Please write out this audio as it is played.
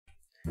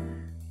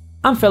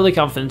I'm fairly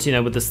confident you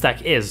know what the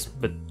stack is,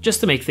 but just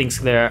to make things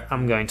clear,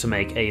 I'm going to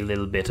make a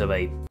little bit of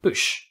a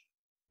push.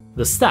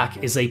 The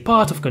stack is a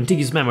part of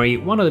contiguous memory,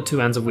 one of the two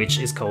ends of which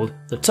is called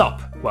the top,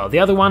 while the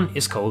other one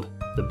is called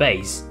the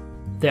base.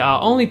 There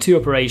are only two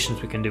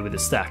operations we can do with the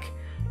stack.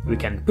 We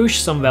can push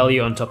some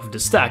value on top of the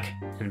stack,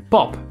 and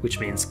pop, which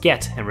means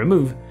get and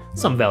remove,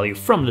 some value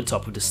from the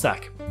top of the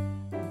stack.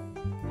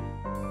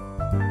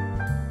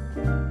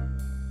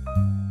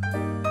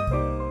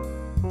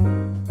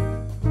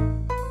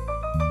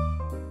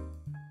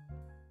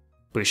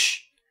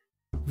 Push.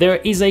 There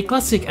is a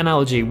classic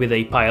analogy with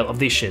a pile of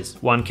dishes.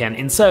 One can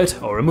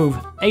insert or remove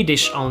a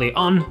dish only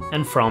on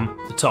and from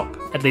the top,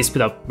 at least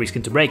without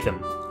risking to break them.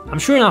 I'm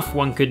sure enough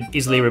one could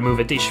easily remove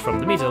a dish from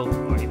the middle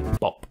or even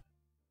pop.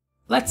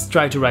 Let's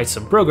try to write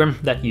some program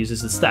that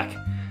uses the stack.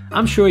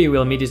 I'm sure you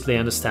will immediately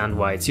understand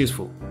why it's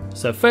useful.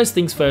 So first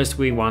things first,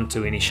 we want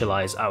to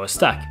initialize our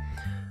stack.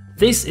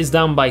 This is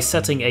done by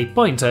setting a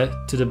pointer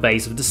to the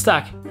base of the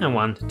stack and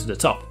one to the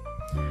top.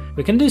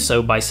 We can do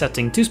so by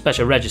setting two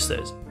special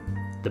registers,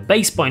 the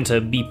base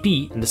pointer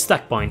BP and the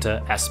stack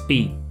pointer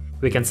SP.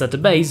 We can set the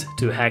base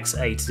to hex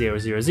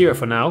 8000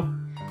 for now,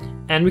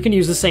 and we can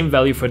use the same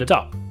value for the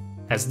top,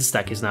 as the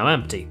stack is now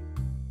empty.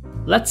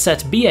 Let's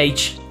set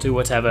BH to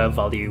whatever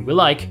value we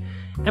like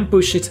and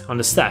push it on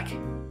the stack,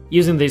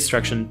 using the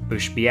instruction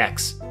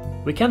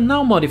pushBX. We can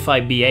now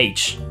modify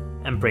BH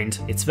and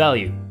print its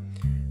value.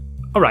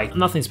 Alright,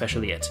 nothing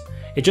special yet.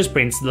 It just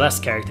prints the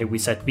last character we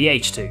set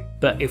BH to,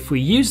 but if we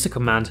use the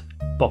command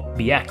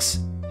popBX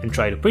and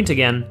try to print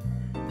again,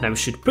 now we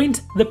should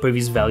print the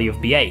previous value of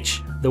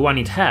BH, the one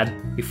it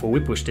had before we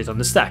pushed it on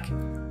the stack.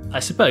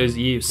 I suppose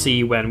you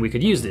see when we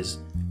could use this.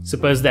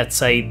 Suppose that,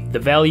 say, the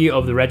value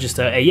of the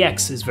register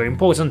AX is very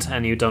important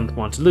and you don't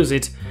want to lose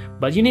it,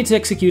 but you need to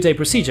execute a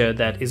procedure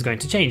that is going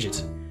to change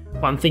it.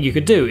 One thing you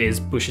could do is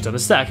push it on the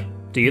stack,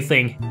 do your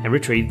thing, and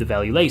retrieve the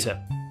value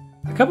later.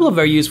 A couple of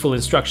very useful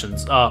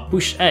instructions are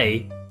push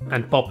A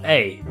and pop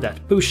A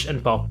that push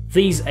and pop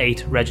these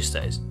 8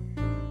 registers.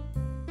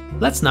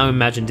 Let's now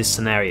imagine this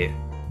scenario.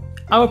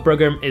 Our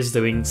program is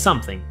doing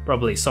something,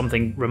 probably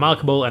something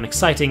remarkable and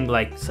exciting,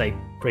 like, say,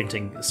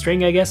 printing a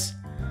string, I guess.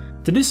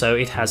 To do so,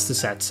 it has to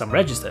set some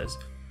registers.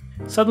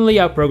 Suddenly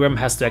our program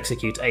has to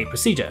execute a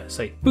procedure,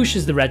 so it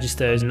pushes the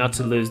registers not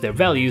to lose their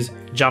values,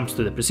 jumps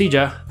to the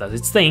procedure, does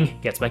its thing,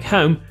 gets back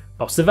home,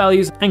 pops the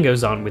values, and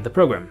goes on with the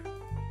program.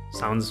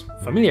 Sounds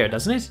familiar,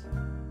 doesn't it?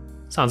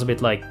 Sounds a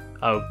bit like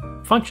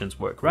how functions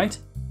work, right?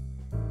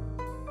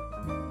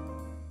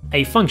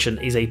 A function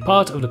is a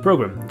part of the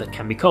program that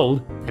can be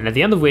called, and at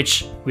the end of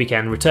which we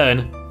can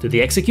return to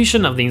the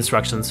execution of the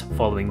instructions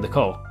following the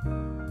call.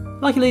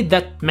 Luckily,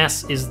 that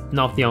mess is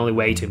not the only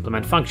way to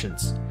implement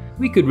functions.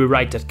 We could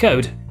rewrite that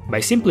code by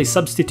simply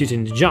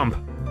substituting the jump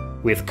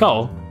with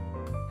call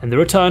and the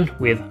return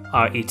with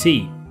RET.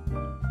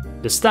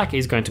 The stack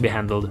is going to be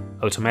handled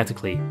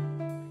automatically.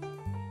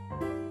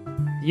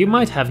 You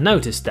might have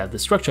noticed that the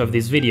structure of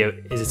this video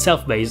is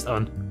itself based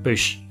on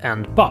push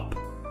and pop.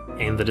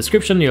 In the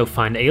description you'll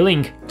find a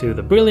link to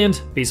the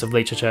brilliant piece of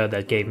literature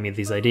that gave me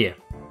this idea.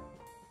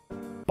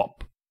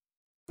 Pop.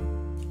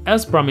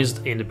 As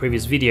promised in the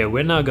previous video,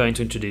 we're now going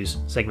to introduce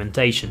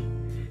segmentation.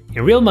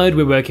 In real mode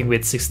we're working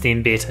with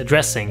 16-bit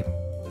addressing,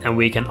 and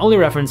we can only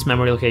reference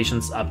memory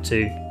locations up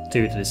to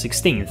 2 to the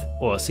 16th,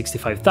 or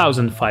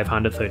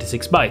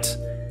 65,536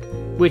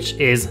 bytes, which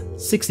is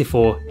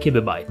 64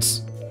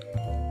 kilobytes.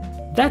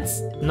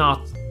 That's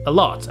not a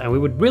lot, and we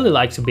would really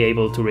like to be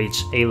able to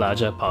reach a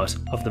larger part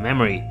of the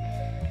memory.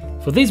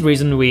 For this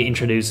reason we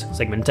introduce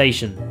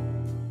segmentation.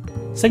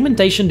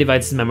 Segmentation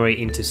divides the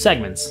memory into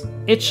segments,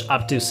 each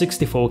up to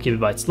 64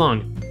 kilobytes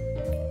long,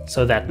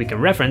 so that we can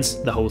reference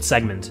the whole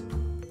segment.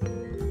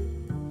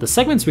 The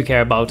segments we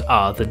care about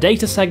are the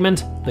data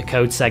segment, the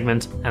code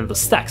segment, and the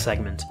stack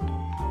segment.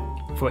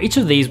 For each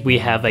of these we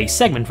have a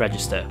segment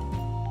register.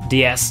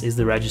 DS is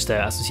the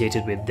register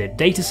associated with the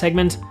data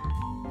segment,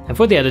 and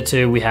for the other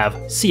two we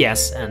have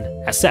CS and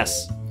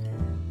SS.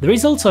 There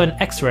is also an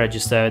extra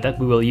register that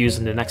we will use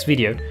in the next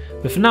video,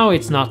 but for now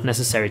it's not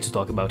necessary to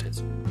talk about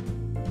it.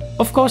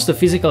 Of course, the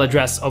physical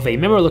address of a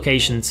memory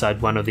location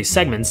inside one of these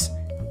segments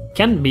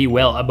can be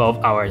well above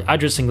our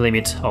addressing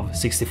limit of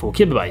 64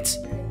 kilobytes,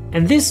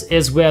 and this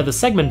is where the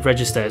segment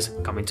registers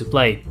come into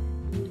play.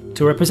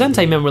 To represent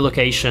a memory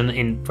location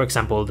in, for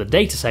example, the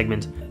data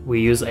segment,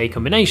 we use a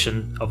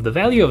combination of the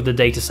value of the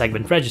data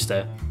segment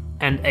register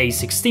and a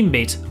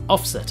 16-bit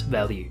offset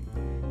value.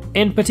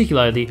 In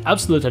particular, the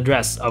absolute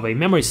address of a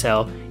memory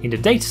cell in the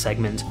data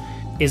segment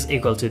is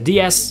equal to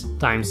ds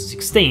times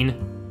 16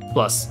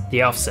 plus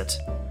the offset.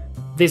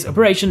 This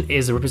operation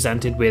is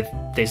represented with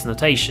this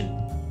notation.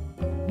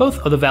 Both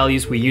of the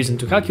values we're using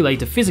to calculate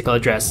the physical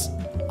address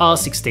are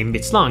 16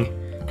 bits long,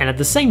 and at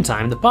the same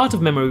time the part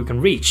of memory we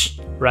can reach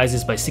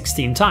rises by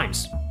 16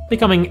 times,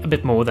 becoming a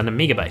bit more than a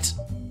megabyte.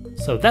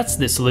 So that's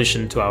the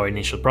solution to our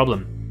initial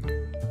problem.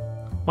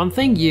 One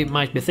thing you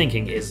might be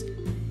thinking is,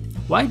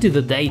 why do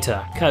the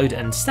data, code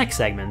and stack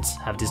segments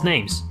have these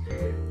names?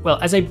 Well,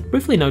 as I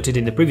briefly noted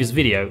in the previous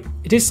video,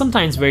 it is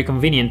sometimes very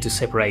convenient to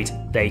separate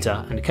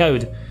data and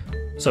code,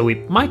 so we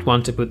might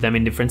want to put them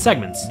in different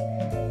segments.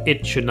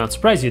 It should not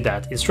surprise you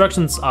that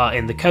instructions are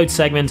in the code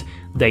segment,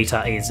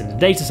 data is in the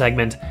data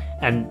segment,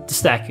 and the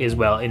stack is,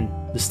 well, in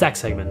the stack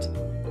segment.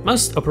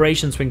 Most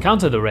operations we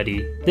encountered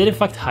already did in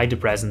fact hide the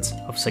presence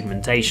of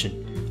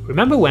segmentation.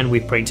 Remember when we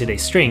printed a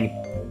string?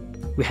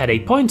 We had a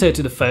pointer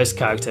to the first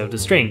character of the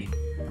string.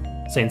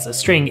 Since a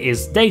string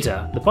is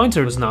data, the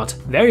pointer was not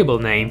variable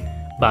name,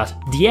 but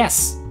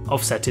ds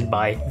offsetted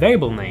by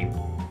variable name.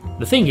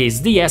 The thing is,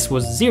 ds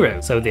was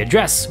 0, so the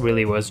address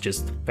really was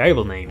just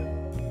variable name.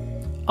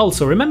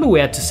 Also, remember we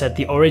had to set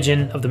the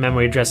origin of the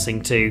memory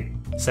addressing to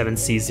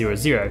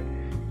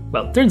 7C00.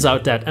 Well, turns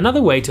out that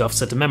another way to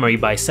offset the memory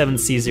by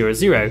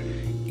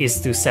 7C00 is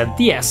to set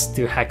ds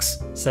to hex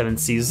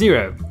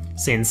 7C0,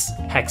 since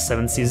hex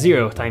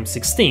 7C0 times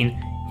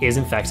 16 is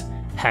in fact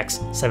hex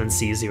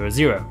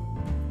 7C00.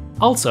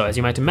 Also, as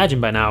you might imagine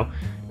by now,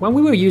 when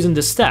we were using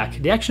the stack,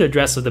 the actual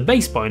address of the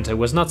base pointer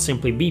was not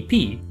simply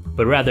BP,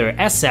 but rather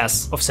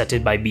SS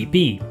offsetted by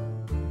BP.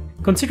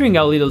 Considering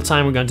how little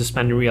time we're going to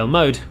spend in real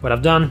mode, what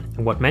I've done,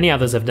 and what many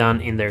others have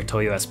done in their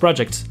ToyOS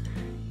projects,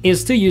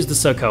 is to use the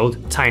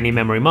so-called tiny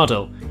memory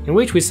model, in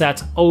which we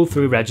set all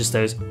 3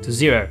 registers to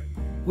 0.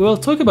 We will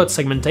talk about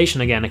segmentation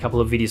again a couple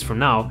of videos from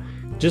now,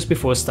 just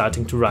before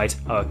starting to write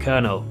our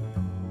kernel.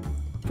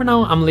 For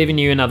now, I'm leaving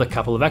you another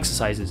couple of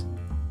exercises.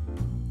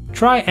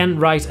 Try and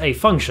write a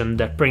function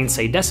that prints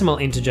a decimal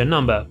integer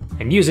number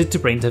and use it to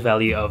print a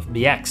value of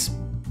bx.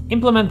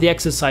 Implement the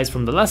exercise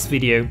from the last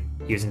video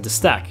using the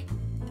stack.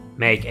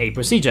 Make a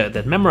procedure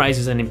that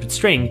memorizes an input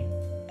string,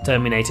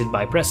 terminated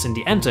by pressing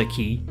the enter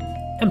key,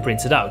 and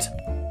prints it out,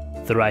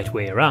 the right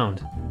way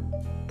around.